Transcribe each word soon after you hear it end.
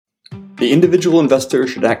The individual investor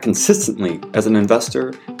should act consistently as an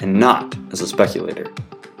investor and not as a speculator.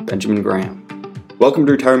 Benjamin Graham. Welcome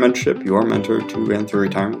to Retirementship, your mentor to and through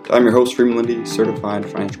retirement. I'm your host, Freeman Lindy, certified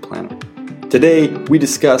financial planner. Today, we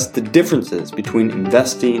discuss the differences between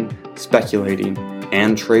investing, speculating,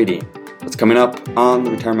 and trading. What's coming up on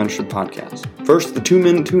the Retirementship podcast? First, the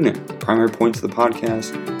 2-minute tune-in, the primary points of the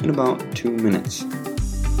podcast in about 2 minutes.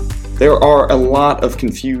 There are a lot of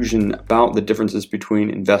confusion about the differences between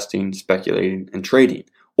investing, speculating, and trading,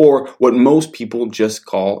 or what most people just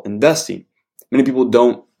call investing. Many people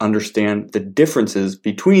don't understand the differences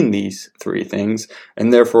between these three things,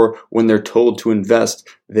 and therefore, when they're told to invest,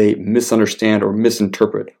 they misunderstand or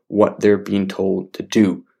misinterpret what they're being told to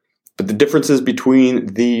do. But the differences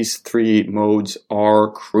between these three modes are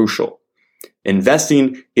crucial.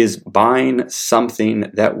 Investing is buying something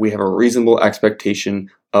that we have a reasonable expectation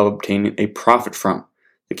of obtaining a profit from,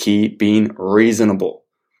 the key being reasonable.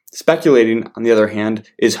 Speculating, on the other hand,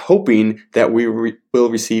 is hoping that we will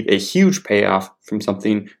receive a huge payoff from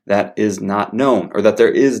something that is not known, or that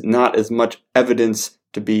there is not as much evidence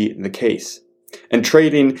to be the case. And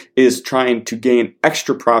trading is trying to gain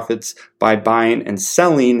extra profits by buying and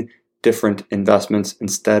selling different investments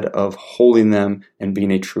instead of holding them and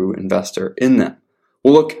being a true investor in them.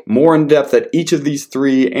 We'll look more in depth at each of these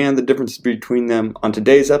three and the differences between them on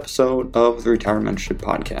today's episode of the Retirementship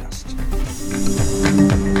podcast.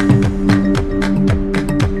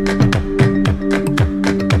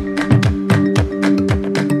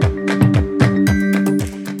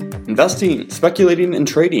 Investing, speculating, and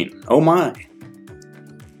trading. Oh my.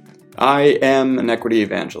 I am an equity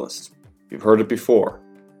evangelist. You've heard it before.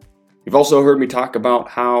 You've also heard me talk about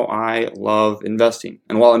how I love investing.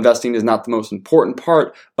 And while investing is not the most important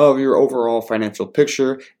part of your overall financial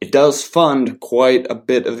picture, it does fund quite a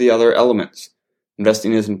bit of the other elements.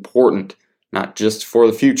 Investing is important, not just for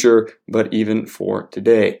the future, but even for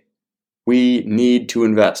today. We need to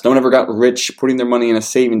invest. No one ever got rich putting their money in a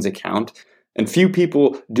savings account, and few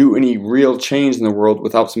people do any real change in the world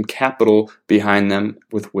without some capital behind them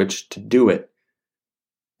with which to do it.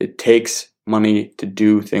 It takes money to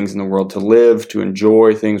do things in the world, to live, to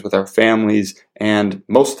enjoy things with our families, and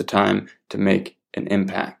most of the time to make an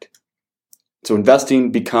impact. So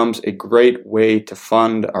investing becomes a great way to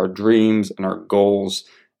fund our dreams and our goals,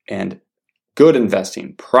 and good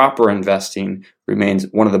investing, proper investing, remains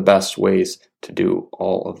one of the best ways to do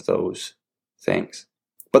all of those things.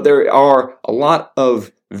 But there are a lot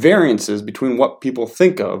of variances between what people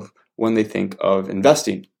think of when they think of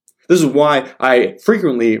investing. This is why I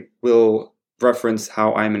frequently will reference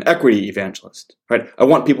how I'm an equity evangelist, right? I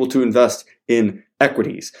want people to invest in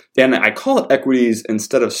equities. And I call it equities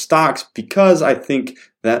instead of stocks because I think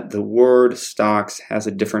that the word stocks has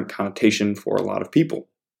a different connotation for a lot of people.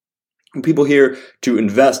 When people hear to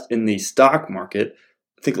invest in the stock market,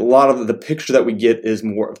 I think a lot of the picture that we get is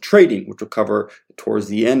more of trading, which we'll cover towards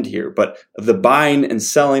the end here, but of the buying and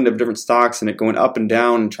selling of different stocks and it going up and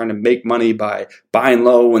down and trying to make money by buying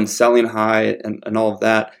low and selling high and all of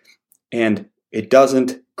that. And it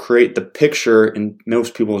doesn't create the picture in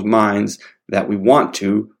most people's minds that we want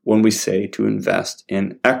to when we say to invest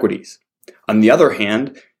in equities. On the other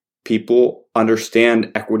hand, people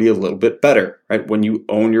understand equity a little bit better, right? When you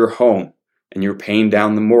own your home and you're paying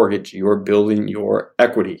down the mortgage, you're building your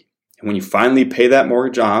equity. And when you finally pay that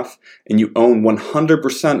mortgage off and you own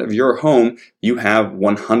 100% of your home, you have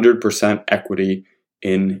 100% equity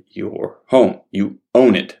in your home. You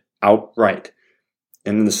own it outright.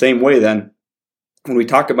 And in the same way then, when we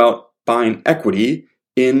talk about buying equity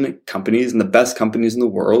in companies and the best companies in the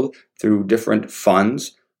world through different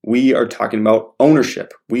funds, we are talking about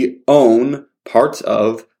ownership. We own parts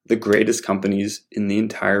of the greatest companies in the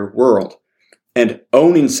entire world. And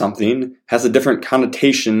owning something has a different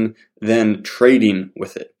connotation than trading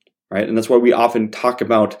with it, right? And that's why we often talk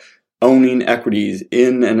about owning equities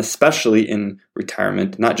in and especially in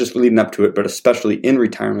retirement, not just leading up to it, but especially in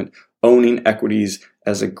retirement, owning equities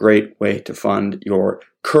as a great way to fund your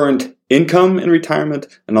current income in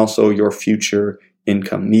retirement and also your future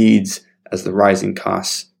income needs as the rising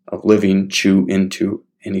costs of living chew into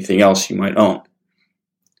anything else you might own.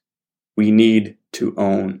 We need to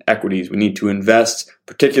own equities. We need to invest,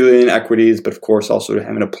 particularly in equities, but of course also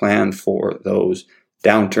having a plan for those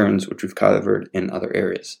downturns, which we've covered in other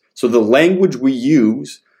areas. So the language we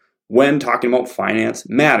use when talking about finance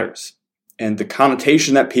matters. And the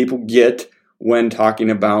connotation that people get when talking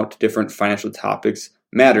about different financial topics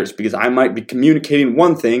matters because I might be communicating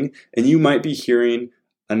one thing and you might be hearing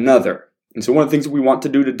another. And so one of the things that we want to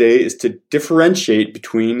do today is to differentiate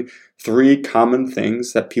between three common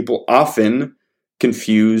things that people often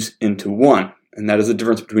confuse into one. and that is the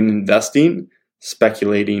difference between investing,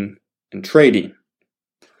 speculating, and trading.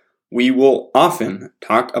 We will often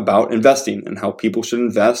talk about investing and how people should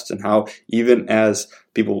invest, and how even as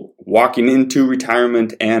people walking into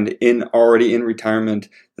retirement and already in retirement,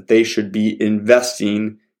 that they should be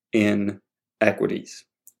investing in equities.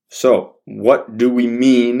 So what do we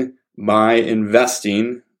mean by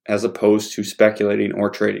investing as opposed to speculating or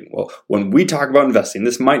trading? Well, when we talk about investing,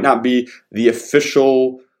 this might not be the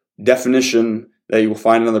official definition that you will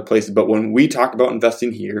find in other places, but when we talk about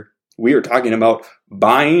investing here, we are talking about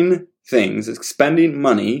buying things, expending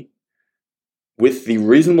money with the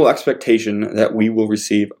reasonable expectation that we will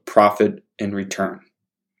receive a profit in return.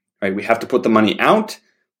 Right? We have to put the money out.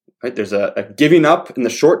 Right? There's a giving up in the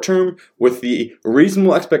short term with the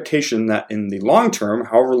reasonable expectation that in the long term,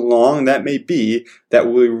 however long that may be, that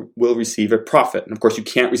we will receive a profit. And of course, you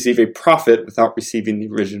can't receive a profit without receiving the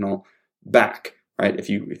original back. Right? If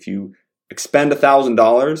you expend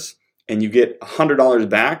 $1,000 and you get $100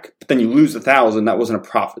 back, but then you lose $1,000, that wasn't a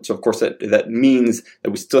profit. So of course that means that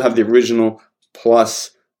we still have the original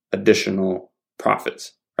plus additional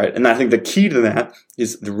profits, right? And I think the key to that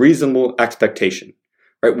is the reasonable expectation,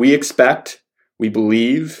 right? We expect, we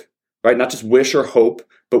believe, right? Not just wish or hope,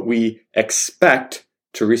 but we expect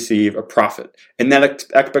to receive a profit. And that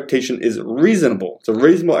expectation is reasonable. It's a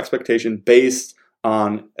reasonable expectation based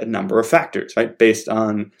on a number of factors, right? Based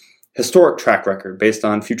on historic track record, based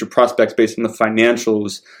on future prospects, based on the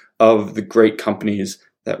financials of the great companies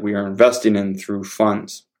that we are investing in through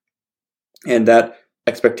funds. And that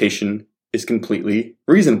expectation is completely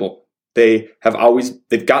reasonable. They've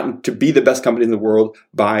gotten to be the best company in the world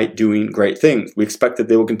by doing great things. We expect that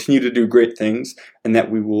they will continue to do great things and that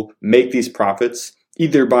we will make these profits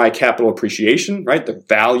either by capital appreciation, right? The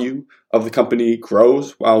value of the company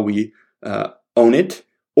grows while we own it,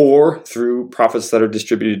 or through profits that are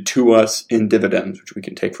distributed to us in dividends, which we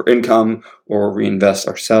can take for income or reinvest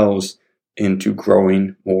ourselves into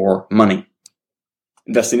growing more money.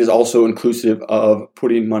 Investing is also inclusive of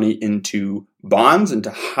putting money into bonds, into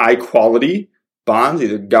high quality bonds,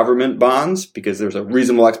 either government bonds, because there's a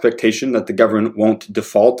reasonable expectation that the government won't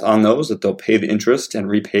default on those, that they'll pay the interest and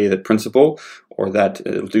repay the principal, or that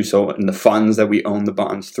it'll do so in the funds that we own the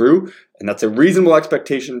bonds through. And that's a reasonable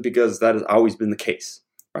expectation because that has always been the case.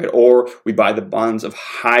 Right? Or we buy the bonds of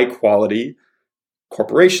high quality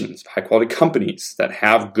corporations, high quality companies that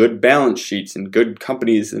have good balance sheets and good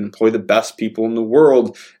companies that employ the best people in the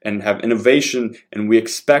world and have innovation. And we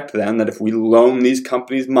expect then that if we loan these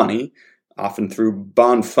companies money, often through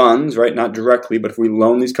bond funds, right? Not directly, but if we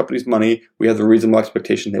loan these companies money, we have the reasonable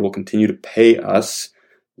expectation they will continue to pay us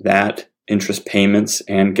that interest payments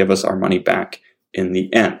and give us our money back in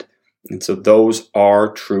the end. And so those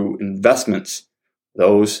are true investments.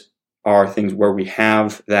 Those are things where we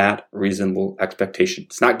have that reasonable expectation.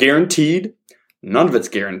 It's not guaranteed. None of it's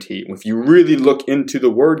guaranteed. If you really look into the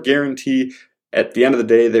word guarantee, at the end of the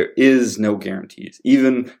day, there is no guarantees.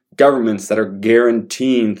 Even governments that are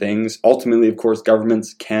guaranteeing things, ultimately, of course,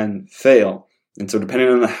 governments can fail. And so depending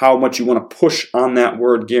on how much you want to push on that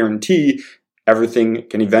word guarantee, everything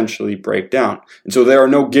can eventually break down. And so there are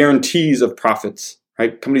no guarantees of profits.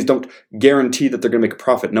 Right? Companies don't guarantee that they're going to make a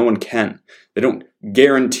profit. No one can. They don't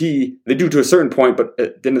guarantee. They do to a certain point, but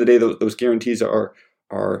at the end of the day, those guarantees are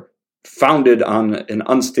founded on an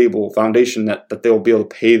unstable foundation that they'll be able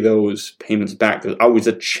to pay those payments back. There's always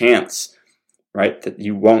a chance, right, that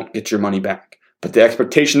you won't get your money back. But the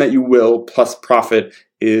expectation that you will plus profit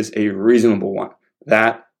is a reasonable one.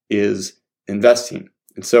 That is investing.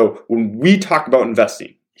 And so when we talk about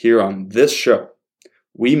investing here on this show,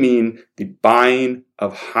 we mean the buying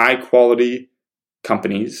of high quality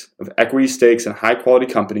companies, of equity stakes in high quality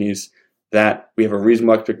companies that we have a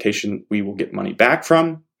reasonable expectation we will get money back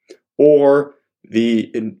from, or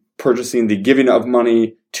in purchasing the giving of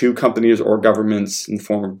money to companies or governments in the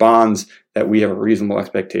form of bonds that we have a reasonable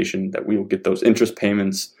expectation that we will get those interest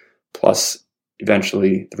payments plus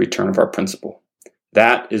eventually the return of our principal.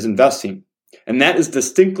 That is investing. And that is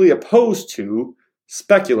distinctly opposed to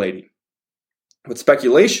speculating. What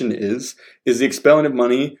speculation is the expelling of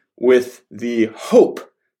money with the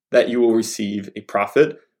hope that you will receive a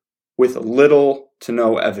profit with little to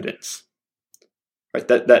no evidence. Right?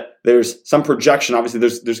 That there's some projection. Obviously,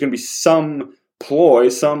 there's going to be some ploy,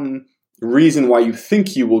 some reason why you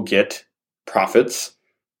think you will get profits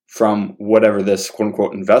from whatever this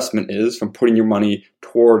quote-unquote investment is, from putting your money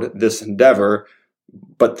toward this endeavor,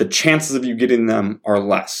 but the chances of you getting them are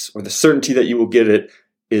less, or the certainty that you will get it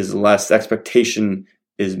is less. The expectation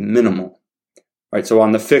is minimal. Right? So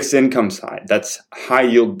on the fixed income side, that's high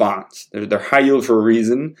yield bonds. They're high yield for a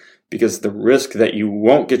reason, because the risk that you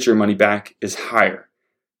won't get your money back is higher.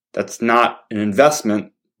 That's not an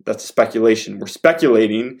investment, that's a speculation. We're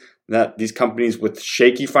speculating that these companies with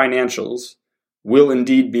shaky financials will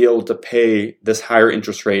indeed be able to pay this higher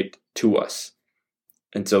interest rate to us.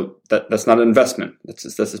 And so that's not an investment. That's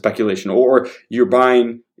a speculation. Or you're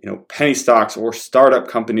buying, penny stocks or startup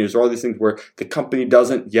companies or all these things where the company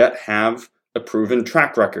doesn't yet have a proven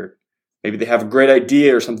track record. Maybe they have a great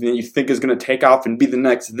idea or something that you think is going to take off and be the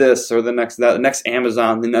next this or the next that, the next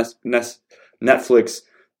Amazon, the next Netflix,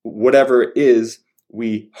 whatever it is.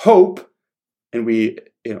 We hope and we,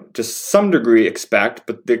 to some degree expect,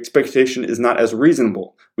 but the expectation is not as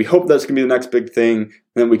reasonable. We hope that's going to be the next big thing, and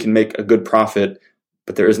then we can make a good profit,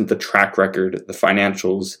 but there isn't the track record, the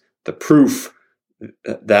financials, the proof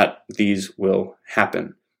that these will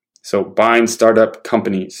happen. So buying startup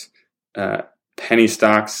companies, penny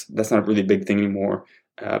stocks, that's not a really big thing anymore.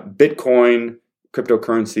 Bitcoin,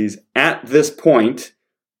 cryptocurrencies at this point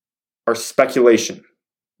are speculation,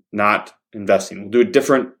 not investing. We'll do a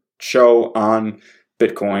different show on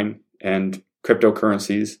Bitcoin and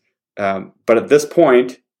cryptocurrencies. But at this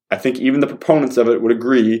point, I think even the proponents of it would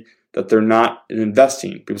agree that they're not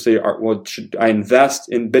investing. People say, well, should I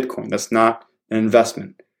invest in Bitcoin? That's not an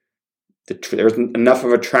investment. There's enough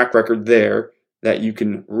of a track record there that you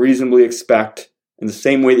can reasonably expect, in the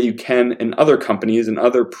same way that you can in other companies and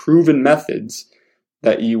other proven methods,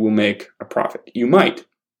 that you will make a profit. You might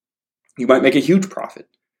make a huge profit.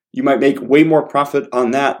 You might make way more profit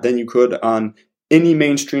on that than you could on any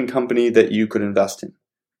mainstream company that you could invest in.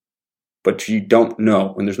 But you don't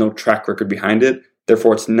know when there's no track record behind it.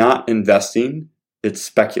 Therefore, it's not investing, it's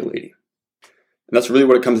speculating. And that's really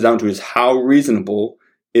what it comes down to, is how reasonable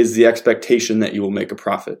is the expectation that you will make a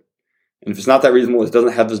profit. And if it's not that reasonable, it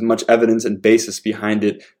doesn't have as much evidence and basis behind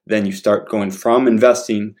it, then you start going from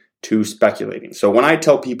investing to speculating. So when I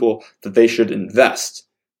tell people that they should invest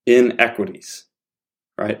in equities,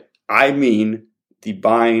 right, I mean the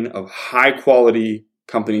buying of high quality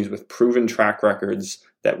companies with proven track records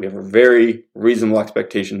that we have a very reasonable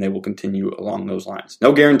expectation they will continue along those lines.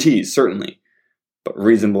 No guarantees, certainly, but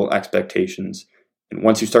reasonable expectations. And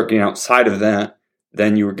once you start getting outside of that,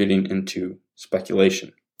 then you are getting into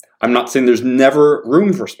speculation. I'm not saying there's never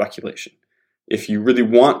room for speculation. If you really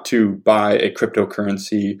want to buy a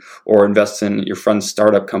cryptocurrency or invest in your friend's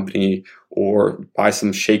startup company or buy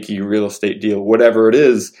some shaky real estate deal, whatever it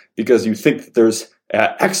is, because you think that there's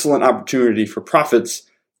an excellent opportunity for profits,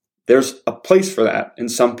 there's a place for that in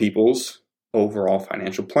some people's overall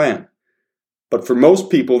financial plan. But for most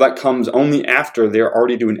people, that comes only after they're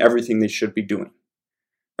already doing everything they should be doing.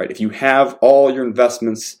 Right? If you have all your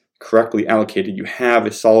investments correctly allocated, you have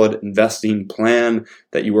a solid investing plan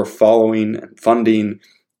that you are following and funding,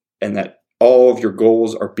 and that all of your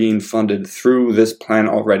goals are being funded through this plan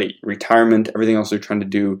already. Retirement, everything else you're trying to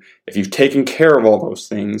do. If you've taken care of all those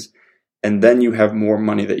things, and then you have more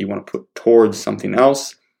money that you want to put towards something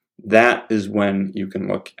else, that is when you can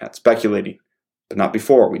look at speculating, but not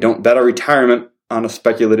before. We don't bet our retirement on a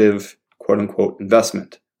speculative, quote unquote,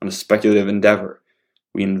 investment, on a speculative endeavor.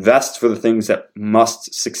 We invest for the things that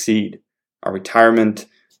must succeed. Our retirement,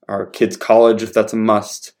 our kids' college, if that's a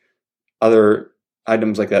must, other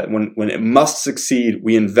items like that. When it must succeed,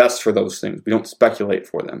 we invest for those things. We don't speculate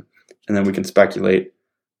for them. And then we can speculate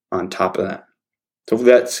on top of that. So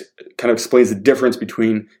that kind of explains the difference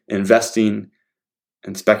between investing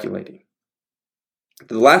and speculating.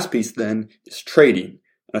 The last piece then is trading.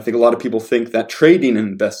 And I think a lot of people think that trading and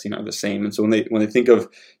investing are the same. And so when they think of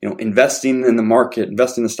investing in the market,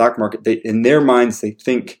 investing in the stock market, in their minds they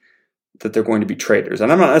think that they're going to be traders. And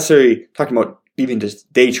I'm not necessarily talking about even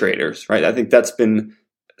just day traders, right? I think that's been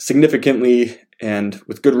significantly and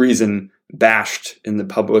with good reason bashed in the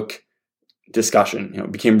public discussion.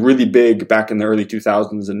 It became really big back in the early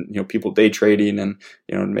 2000s, and people day trading and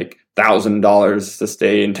make $1,000 this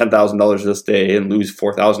day and $10,000 this day and lose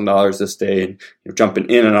 $4,000 this day, and jumping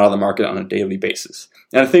in and out of the market on a daily basis.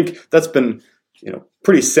 And I think that's been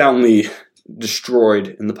pretty soundly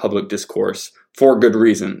destroyed in the public discourse for good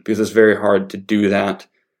reason, because it's very hard to do that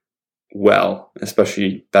well,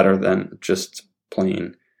 especially better than just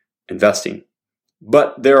plain investing.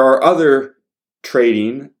 But there are other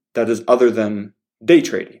trading that is other than day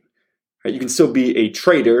trading. Right? You can still be a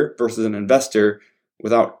trader versus an investor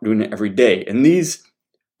without doing it every day. And these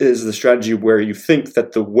is the strategy where you think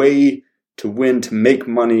that the way to win, to make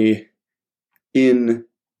money in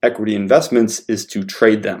equity investments, is to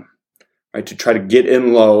trade them, right? To try to get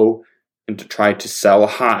in low and to try to sell a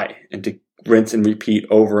high and to rinse and repeat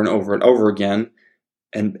over and over and over again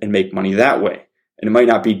and make money that way. And it might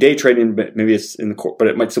not be day trading, but maybe but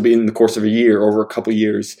it might still be in the course of a year, over a couple of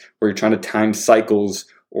years, where you're trying to time cycles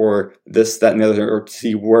or this, that, and the other, or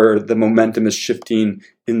see where the momentum is shifting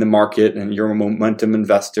in the market, and you're a momentum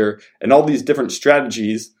investor, and all these different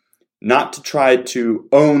strategies, not to try to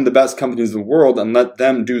own the best companies in the world and let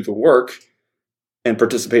them do the work and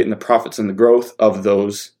participate in the profits and the growth of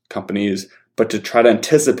those companies, but to try to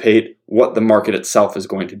anticipate what the market itself is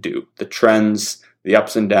going to do. The trends, the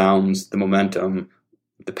ups and downs, the momentum,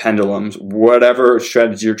 the pendulums, whatever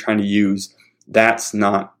strategy you're trying to use, that's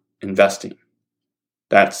not investing.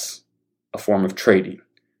 That's a form of trading.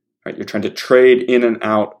 Right? You're trying to trade in and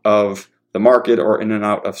out of the market or in and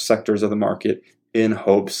out of sectors of the market in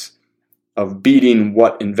hopes of beating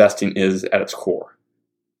what investing is at its core,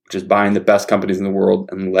 which is buying the best companies in the world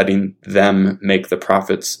and letting them make the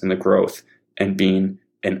profits and the growth and being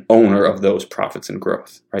an owner of those profits and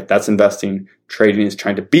growth. Right? That's investing. Trading is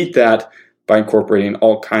trying to beat that by incorporating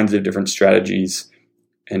all kinds of different strategies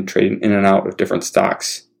and trading in and out of different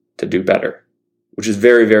stocks to do better, which is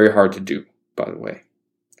very, very hard to do, by the way.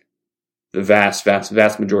 The vast, vast,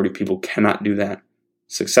 vast majority of people cannot do that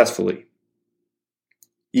successfully.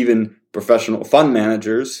 Even professional fund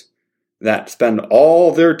managers that spend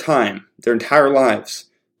all their time, their entire lives,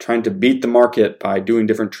 trying to beat the market by doing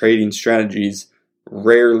different trading strategies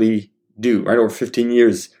rarely do. Right? Over 15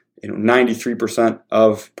 years, 93%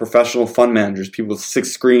 of professional fund managers, people with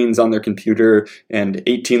 6 screens on their computer and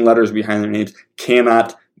 18 letters behind their names,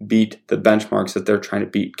 cannot beat the benchmarks that they're trying to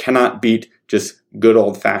beat, cannot beat just good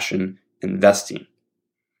old-fashioned investing.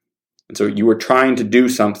 And so you are trying to do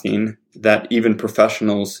something that even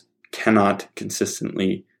professionals cannot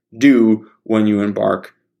consistently do when you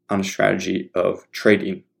embark on a strategy of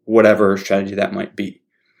trading, whatever strategy that might be.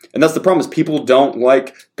 And that's the problem, is people don't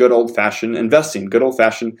like good old-fashioned investing, good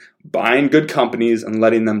old-fashioned buying good companies and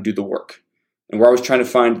letting them do the work. And we're always trying to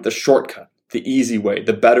find the shortcut, the easy way,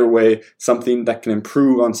 the better way, something that can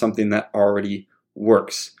improve on something that already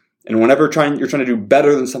works. And whenever you're trying to do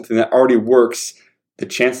better than something that already works, the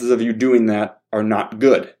chances of you doing that are not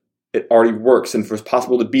good. It already works, and if it was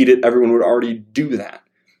possible to beat it, everyone would already do that.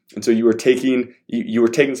 And so you were taking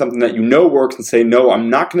something that you know works and say, no, I'm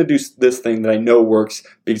not going to do this thing that I know works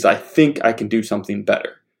because I think I can do something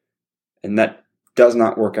better. And that does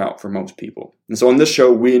not work out for most people. And so on this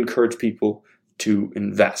show, we encourage people to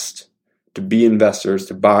invest, to be investors,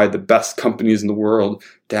 to buy the best companies in the world,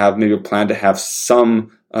 to have maybe a plan to have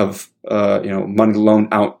some of money loaned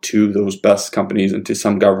out to those best companies and to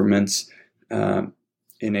some governments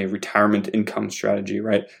in a retirement income strategy,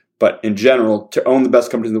 right? But in general, to own the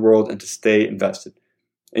best companies in the world and to stay invested.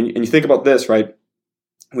 And you think about this, right?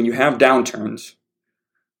 When you have downturns,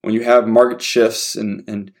 when you have market shifts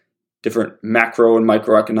and different macro and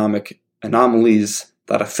microeconomic anomalies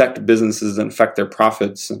that affect businesses and affect their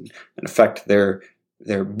profits and affect their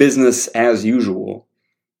business as usual,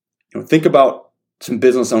 think about some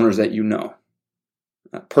business owners that you know.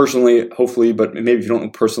 Personally, hopefully, but maybe if you don't know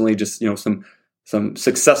personally, just some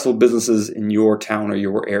successful businesses in your town or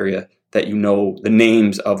your area that you know the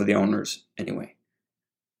names of the owners anyway.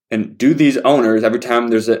 And do these owners, every time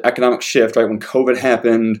there's an economic shift, right, when COVID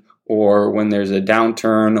happened or when there's a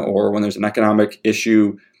downturn or when there's an economic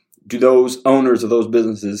issue, do those owners of those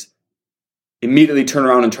businesses immediately turn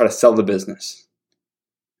around and try to sell the business?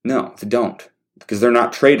 No, they don't, because they're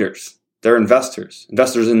not traders. They're investors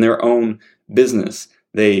in their own business.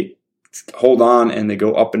 They hold on and they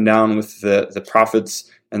go up and down with the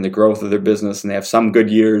profits and the growth of their business, and they have some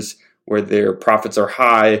good years where their profits are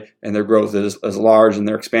high and their growth is large and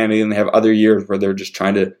they're expanding, and they have other years where they're just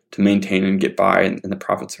trying to maintain and get by and the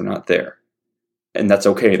profits are not there. And that's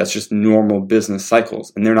okay. That's just normal business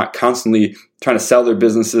cycles. And they're not constantly trying to sell their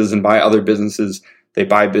businesses and buy other businesses. They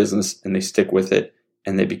buy business and they stick with it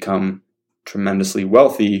and they become tremendously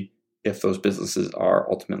wealthy if those businesses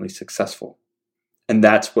are ultimately successful. And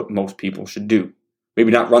that's what most people should do.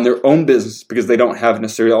 Maybe not run their own business because they don't have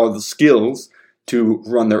necessarily all the skills to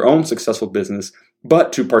run their own successful business,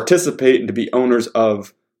 but to participate and to be owners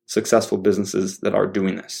of successful businesses that are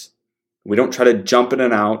doing this. We don't try to jump in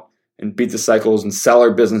and out and beat the cycles and sell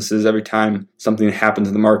our businesses every time something happens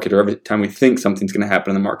in the market or every time we think something's going to happen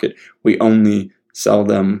in the market. We only sell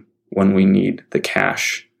them when we need the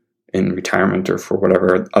cash in retirement or for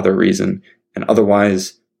whatever other reason. And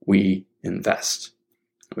otherwise, we invest.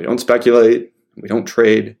 We don't speculate. We don't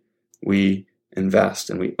trade. We invest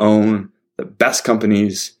and we own the best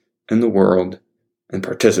companies in the world and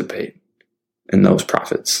participate in those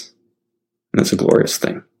profits. And that's a glorious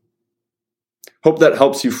thing. Hope that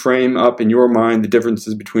helps you frame up in your mind the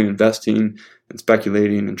differences between investing and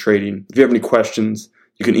speculating and trading. If you have any questions,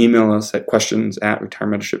 You can email us at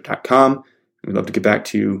questions@retirementorship.com. We'd love to get back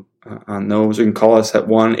to you on those. You can call us at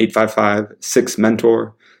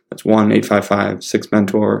 1-855-6-MENTOR. That's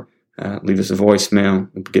 1-855-6-MENTOR. Leave us a voicemail.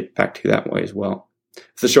 We'll get back to you that way as well.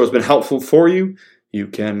 If the show has been helpful for you, you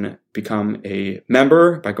can become a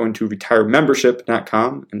member by going to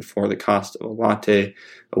retiremembership.com, and for the cost of a latte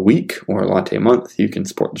a week or a latte a month, you can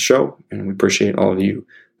support the show, and we appreciate all of you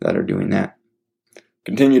that are doing that.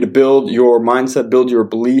 Continue to build your mindset, build your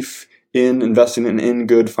belief in investing and in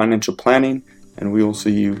good financial planning, and we will see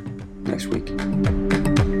you next week.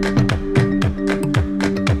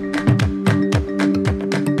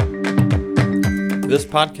 This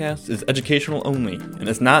podcast is educational only and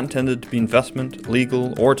is not intended to be investment,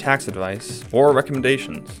 legal, or tax advice or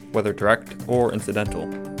recommendations, whether direct or incidental.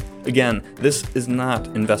 Again, this is not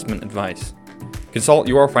investment advice. Consult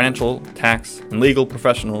your financial, tax, and legal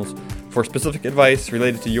professionals for specific advice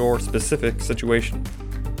related to your specific situation.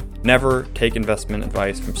 Never take investment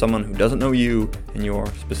advice from someone who doesn't know you and your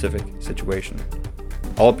specific situation.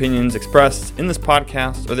 All opinions expressed in this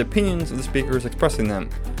podcast are the opinions of the speakers expressing them.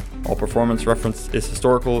 All performance referenced is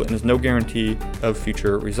historical and is no guarantee of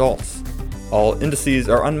future results. All indices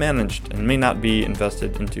are unmanaged and may not be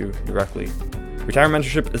invested into directly. Retire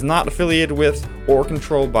Mentorship is not affiliated with or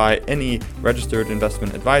controlled by any registered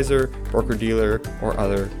investment advisor, broker-dealer, or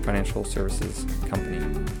other financial services company.